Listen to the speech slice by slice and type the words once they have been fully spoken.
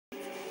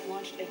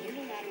launched a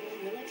unilateral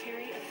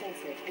military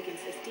offensive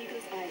against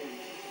Estigos Island,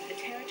 a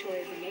territory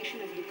of the nation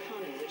of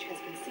Lucano which has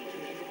been seeking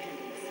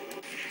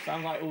independence.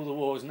 Sounds like all the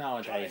wars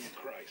nowadays.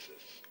 Time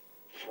Crisis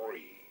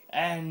 3.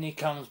 And he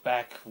comes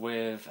back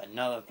with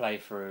another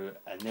playthrough,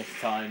 and this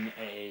time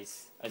it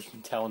is, as you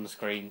can tell on the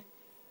screen,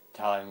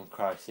 Time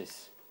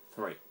Crisis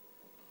 3.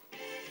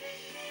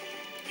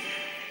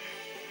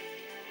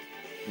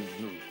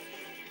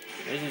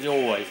 This is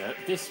always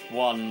this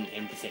one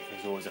in particular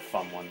is always a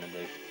fun one to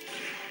do.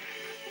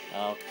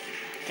 I'll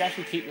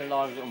actually keep the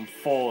lives on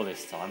 4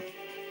 this time,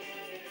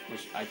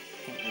 which I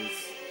think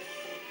is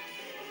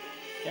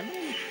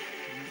generally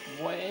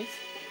what it is.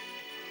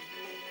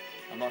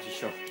 I'm not too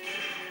sure.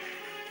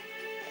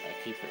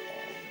 Keep it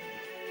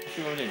on.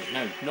 Actually, what we're doing?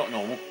 No, not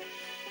normal.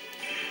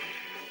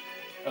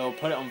 I'll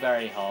put it on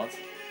very hard.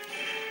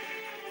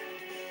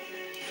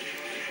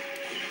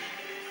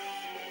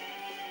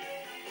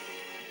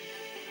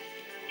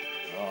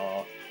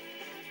 Oh,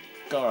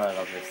 God, I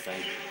love this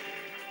thing.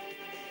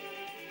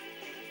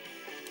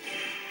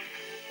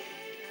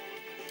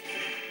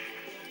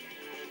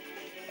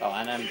 Oh,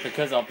 and then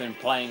because I've been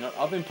playing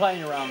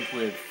around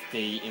with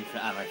the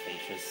infinite ammo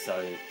features,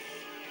 so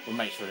we'll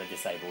make sure they're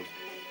disabled.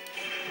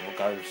 We'll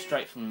go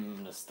straight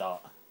from the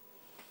start.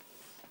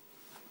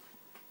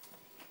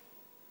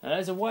 And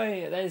there's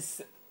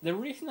the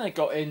reason I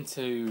got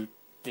into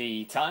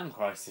the Time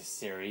Crisis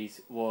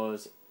series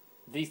was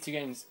these two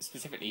games,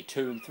 specifically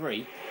 2 and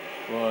 3,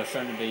 were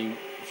shown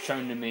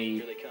to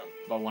me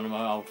by one of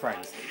my old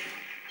friends.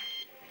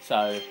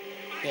 So,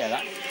 yeah,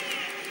 that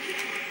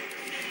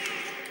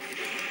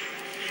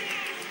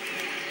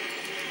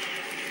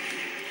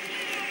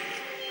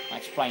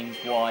explains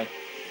why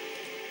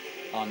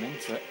I'm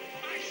into it.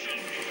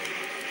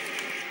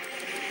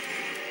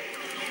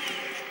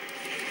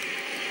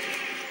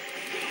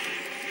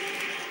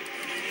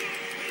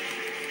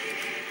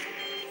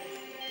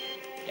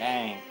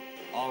 Dang,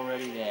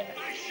 already there.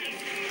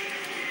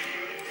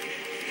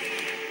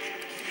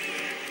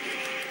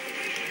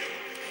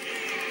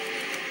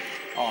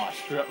 Oh, I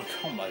screwed up the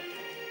combo.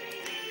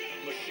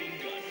 Machine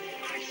gun.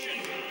 Action.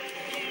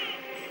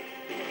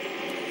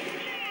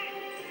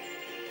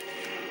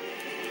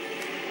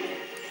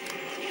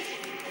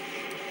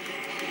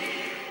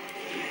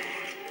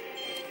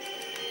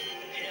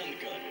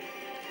 Handgun.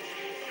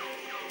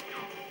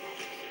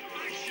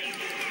 Action.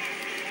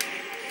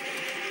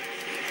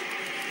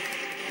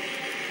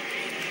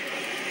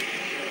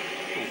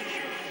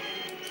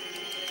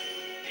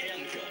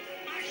 Handgun.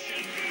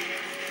 Action.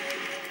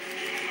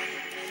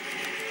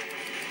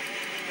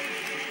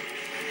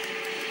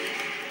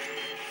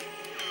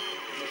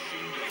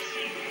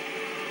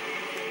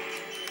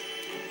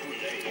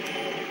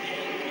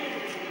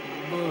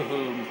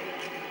 Boom.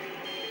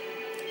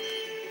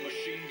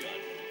 Machine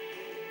gun.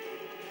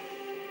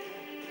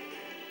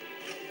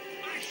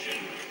 Action.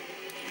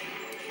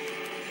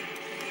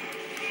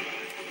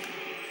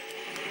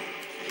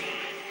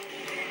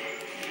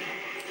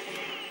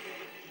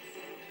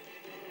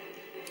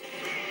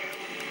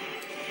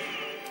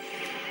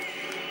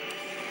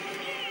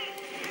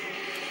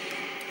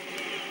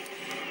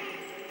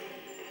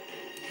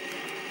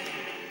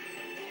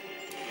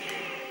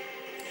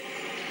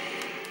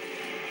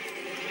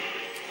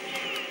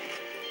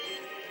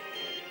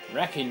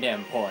 Wrecking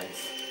them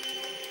points.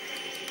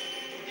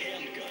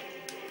 Handgun.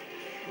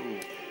 Ooh.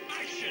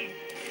 Action.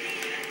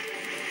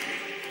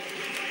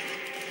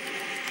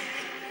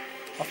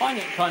 I find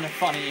it kind of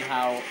funny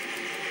how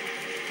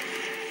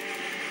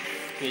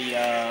the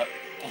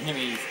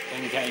enemies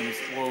in games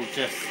will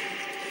just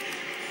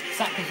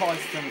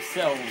sacrifice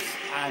themselves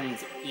and,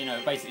 you know,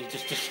 basically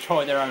just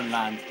destroy their own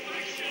land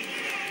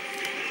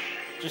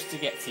just to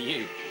get to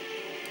you.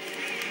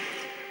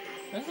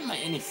 It doesn't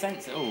make any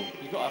sense at all.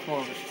 You've got to have more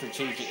of a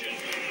strategic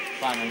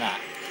plan than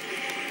that.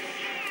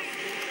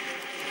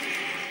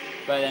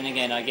 But then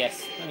again, I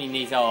guess, I mean,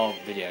 these are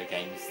video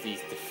games.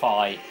 These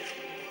defy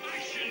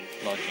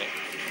logic.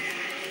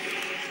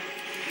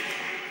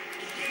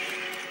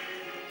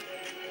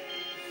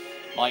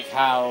 Like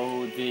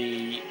how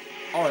the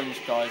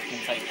orange guys can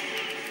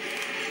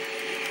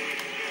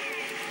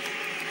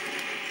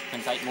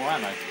take more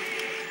ammo.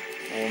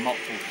 Or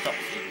multiple shots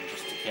even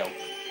just to kill.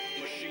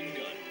 Machine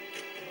gun.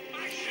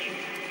 Action.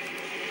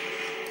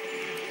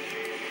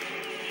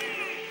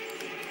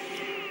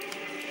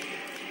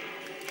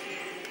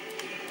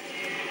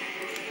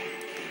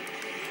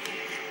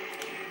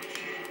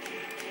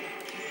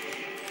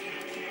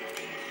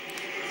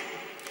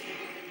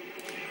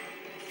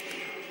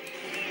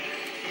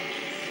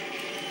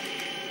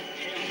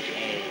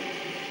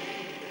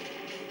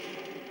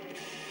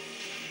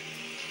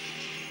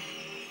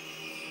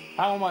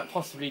 How I might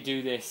possibly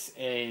do this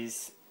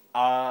is,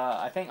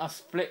 I think I'll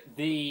split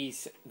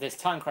this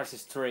Time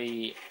Crisis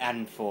 3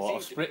 and 4,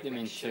 I'll split them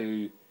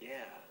into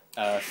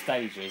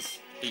stages.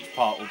 Each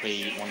part will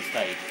be one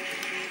stage.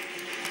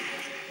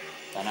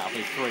 And that'll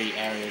be 3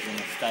 areas in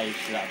the stage,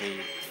 so that'll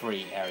be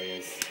 3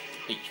 areas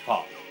each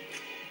part.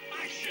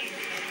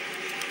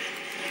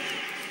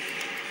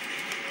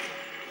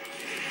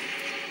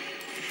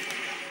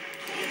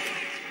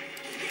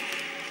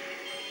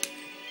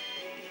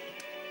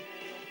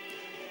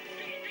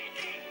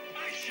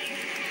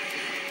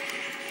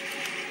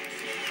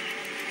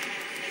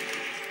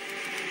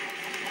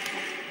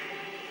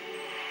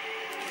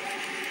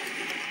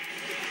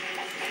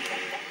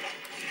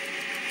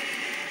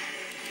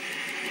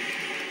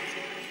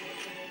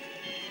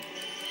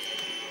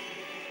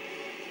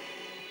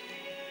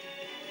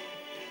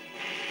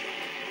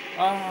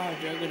 Ah,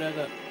 Joker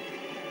Dugger.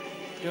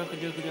 Joker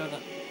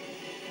Dugger.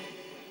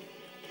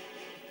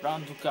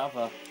 Run to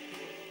cover.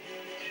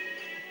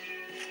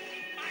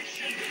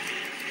 Action!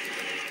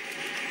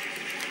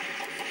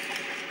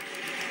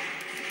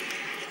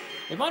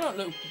 It might not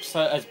look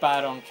as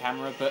bad on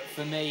camera, but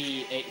for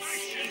me,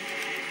 it's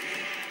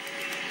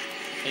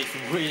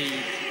really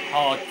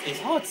hard.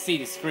 It's hard to see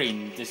the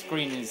screen. The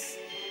screen is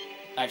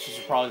actually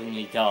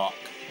surprisingly dark,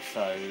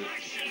 so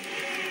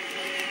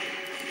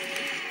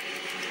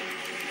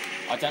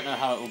I don't know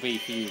how it will be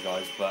for you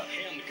guys, but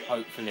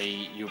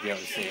hopefully you'll be able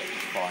to see it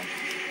just fine.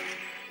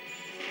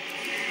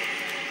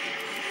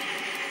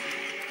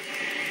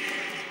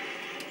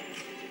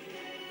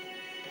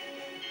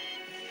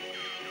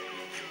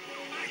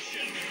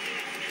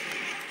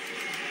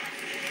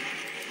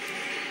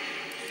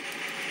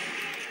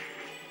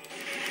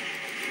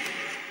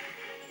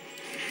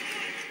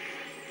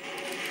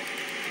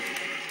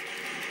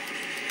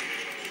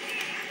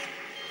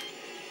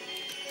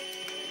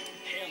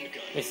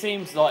 It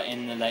seems like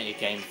in the later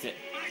games that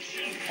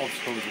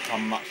obstacles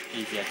become much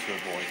easier to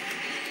avoid.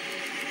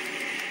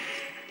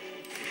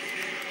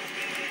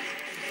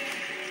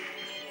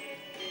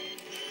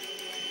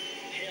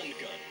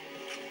 Handgun.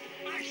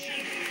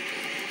 Action!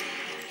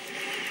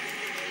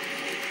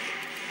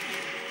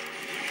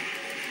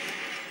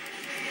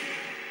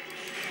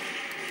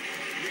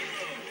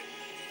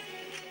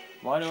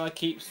 Why do I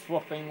keep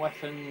swapping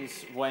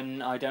weapons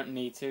when I don't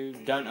need to?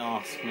 Don't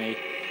ask me.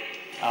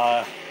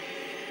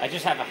 I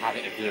just have a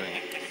habit of doing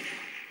it.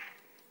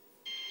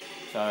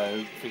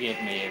 So forgive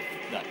me if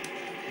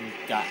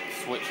that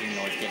switching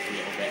noise gets a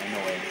little bit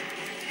annoying.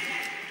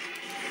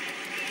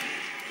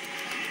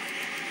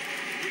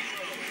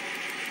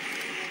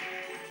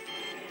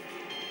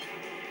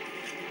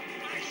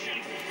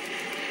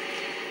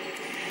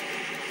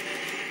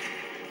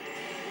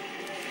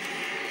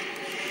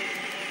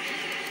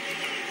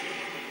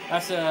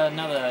 That's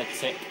another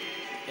tip.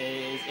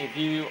 Is if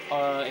you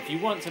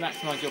want to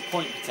maximise your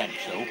point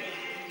potential,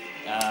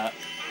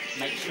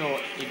 make sure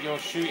if you're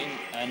shooting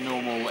a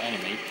normal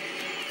enemy,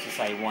 so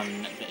say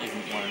one that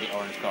isn't one of the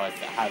orange guys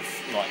that has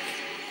like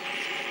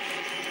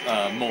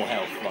more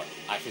health, like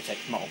actually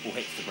takes multiple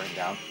hits to bring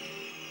down.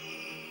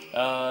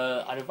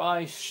 I'd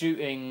advise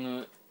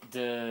shooting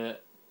the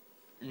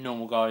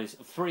normal guys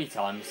 3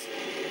 times,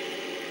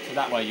 so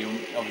that way you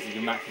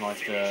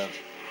maximise the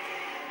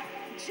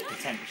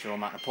potential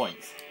amount of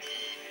points.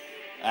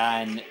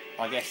 And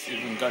I guess you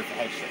can go for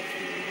headshots if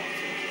you really want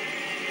to.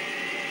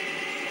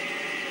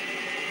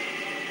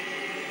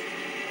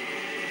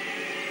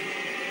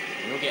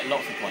 You'll get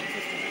lots of points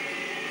this way.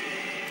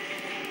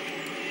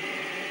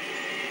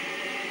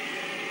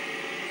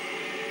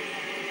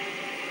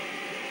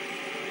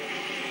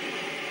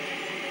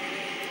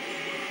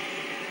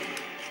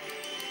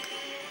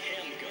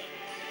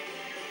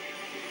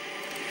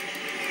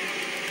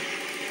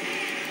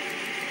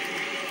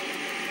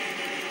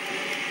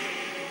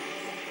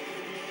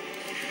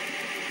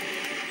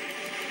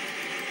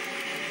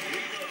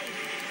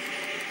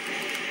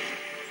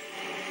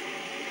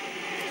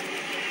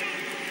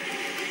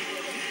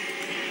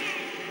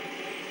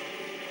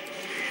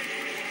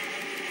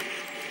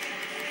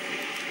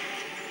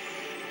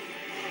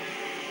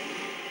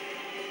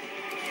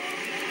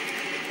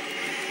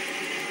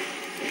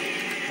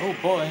 Oh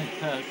boy,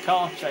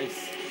 car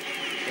chase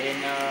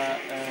in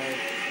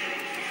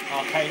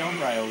arcade on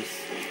rails.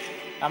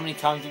 How many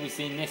times have we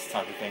seen this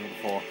type of thing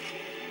before?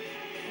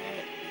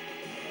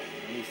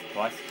 At least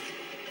twice.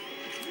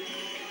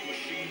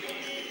 Machine gun.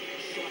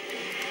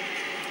 Shotgun.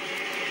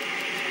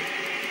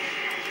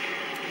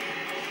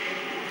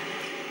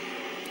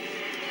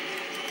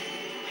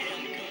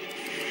 Handgun.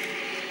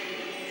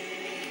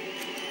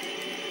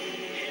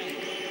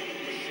 Handgun.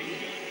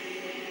 Machine gun.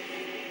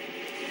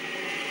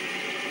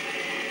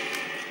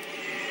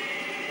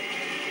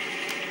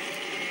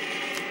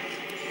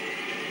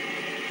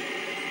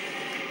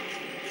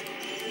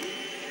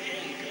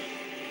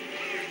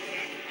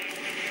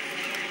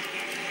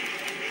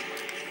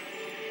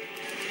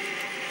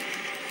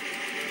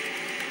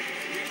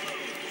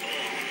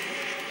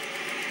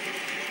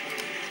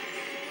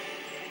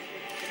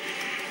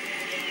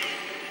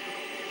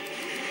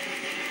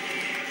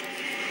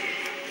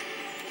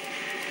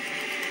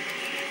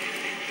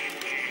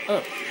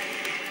 Oh.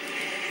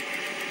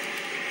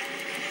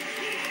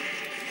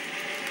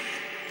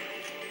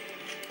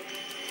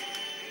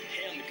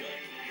 Handgun.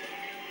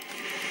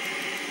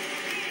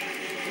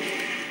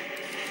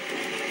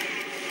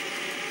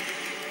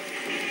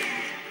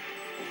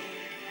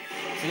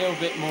 It's a little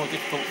bit more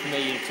difficult for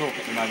me to talk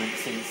at the moment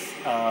since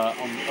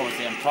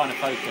obviously I'm trying to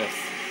focus,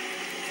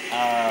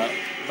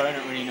 but I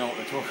don't really know what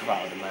to talk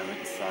about at the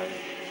moment, so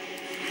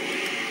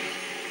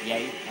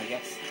yay, I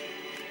guess.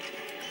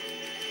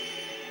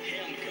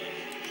 Handgun.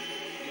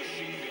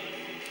 Machine gun.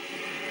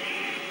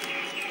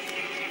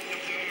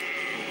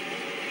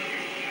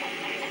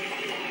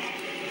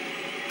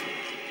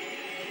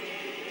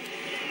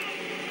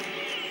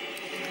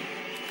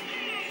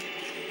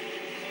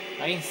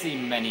 I can see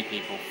many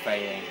people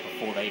failing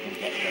before they even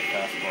get to the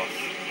first boss.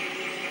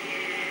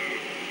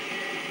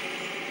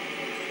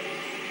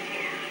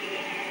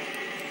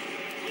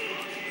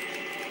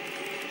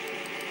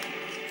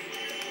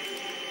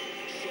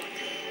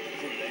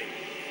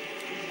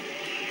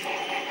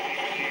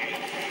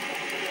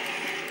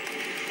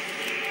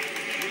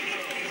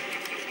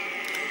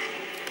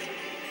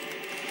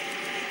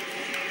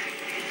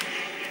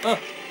 Oh.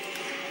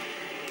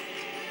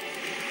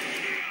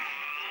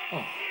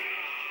 Oh.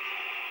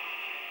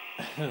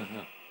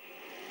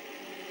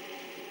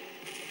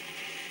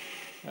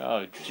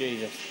 Oh,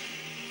 Jesus.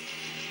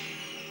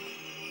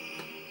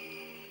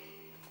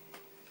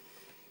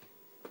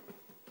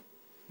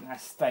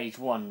 That's stage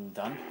 1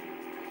 done.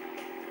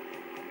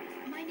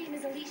 My name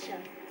is Alicia.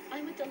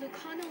 I'm with the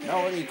Lucano.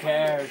 Nobody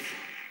cares.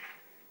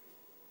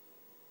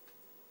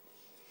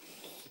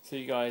 See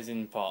you guys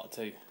in part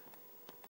 2.